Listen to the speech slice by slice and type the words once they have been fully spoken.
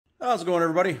How's it going,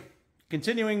 everybody?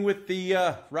 Continuing with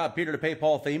the rob Peter to pay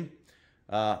Paul theme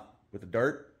with the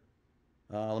Dart.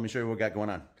 Let me show you what we got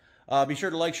going on. Be sure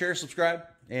to like, share, subscribe,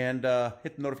 and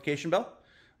hit the notification bell.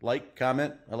 Like,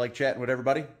 comment. I like chatting with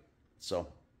everybody. So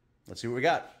let's see what we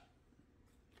got.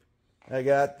 I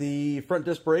got the front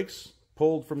disc brakes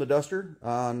pulled from the Duster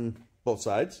on both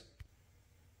sides.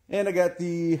 And I got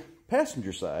the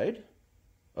passenger side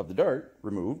of the Dart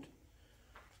removed.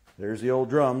 There's the old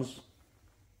drums.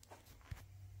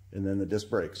 And then the disc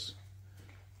brakes.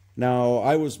 Now,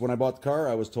 when I bought the car,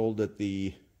 I was told that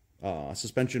the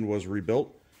suspension was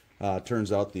rebuilt.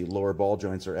 Turns out the lower ball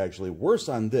joints are actually worse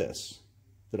on this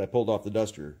that I pulled off the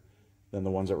Duster than the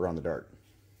ones that were on the Dart.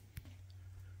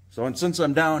 So, and since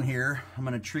I'm down here, I'm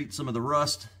going to treat some of the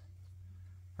rust,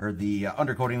 or the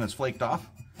undercoating that's flaked off.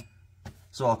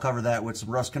 So I'll cover that with some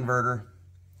rust converter.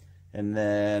 And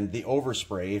then the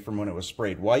overspray from when it was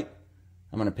sprayed white,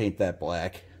 I'm going to paint that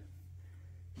black.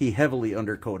 He heavily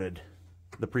undercoated,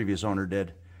 the previous owner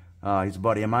did. He's a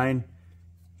buddy of mine.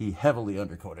 He heavily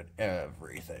undercoated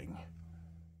everything.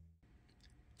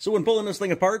 So when pulling this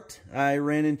thing apart, I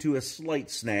ran into a slight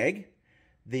snag.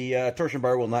 The torsion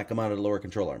bar will not come out of the lower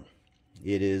control arm.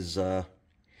 It's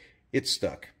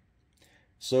stuck.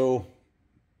 So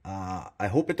I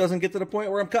hope it doesn't get to the point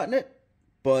where I'm cutting it,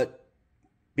 but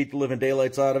beat the living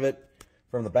daylights out of it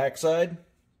from the back side.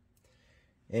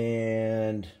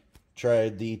 And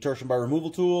tried the torsion bar removal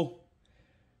tool,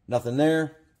 nothing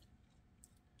there.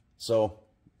 So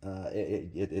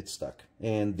it's stuck.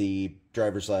 And the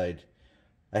driver's side,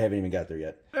 I haven't even got there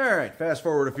yet. All right, fast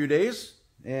forward a few days,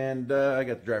 and I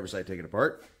got the driver's side taken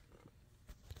apart.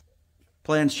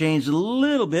 Plans changed a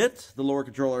little bit. The lower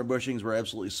control arm bushings were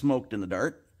absolutely smoked in the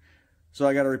Dart, so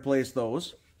I got to replace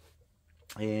those.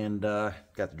 And got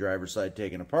the driver's side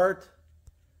taken apart.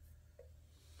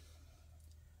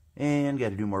 And got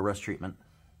to do more rust treatment.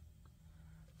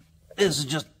 This is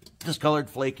just discolored,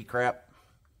 flaky crap.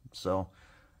 So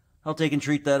I'll take and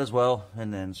treat that as well,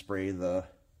 and then spray the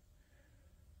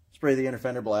inner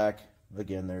fender black.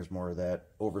 Again, there's more of that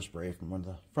overspray from when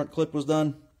the front clip was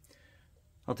done.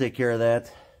 I'll take care of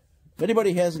that. If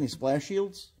anybody has any splash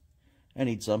shields, I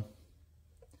need some.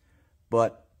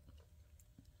 But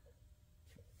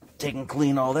take and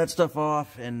clean all that stuff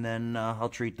off, and then I'll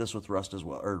treat this with rust as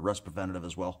well, or rust preventative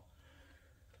as well.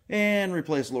 And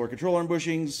replace lower control arm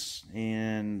bushings,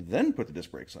 and then put the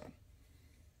disc brakes on.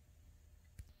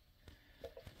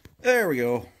 There we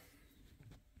go.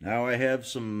 Now I have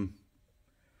some,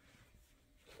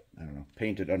 I don't know,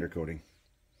 painted undercoating.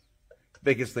 The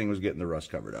biggest thing was getting the rust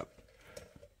covered up.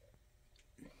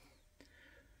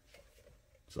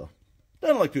 So,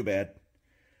 doesn't look too bad.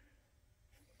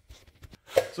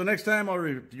 So next time I'll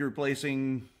be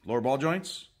replacing lower ball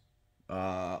joints,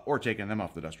 or taking them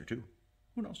off the Duster too.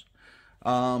 Who knows?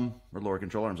 Or lower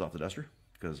control arms off the Duster,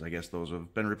 because I guess those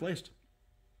have been replaced.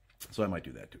 So I might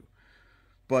do that too.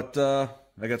 But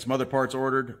I got some other parts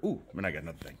ordered. Ooh, and I got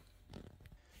another thing.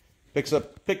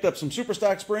 Picked up some super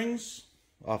stock springs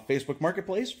off Facebook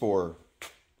Marketplace for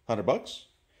 $100.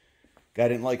 Guy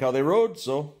didn't like how they rode,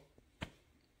 so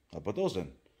I'll put those in.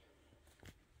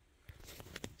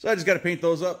 So I just got to paint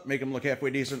those up, make them look halfway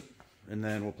decent, and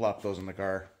then we'll plop those in the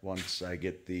car once I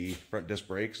get the front disc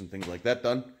brakes and things like that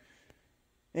done.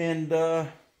 And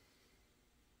that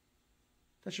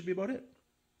should be about it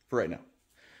for right now.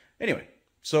 Anyway,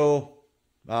 so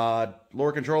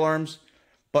lower control arms,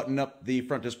 button up the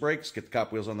front disc brakes, get the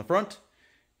cop wheels on the front,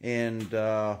 and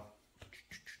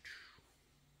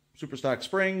super stock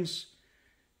springs,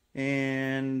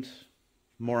 and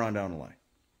more on down the line.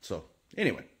 So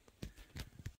anyway.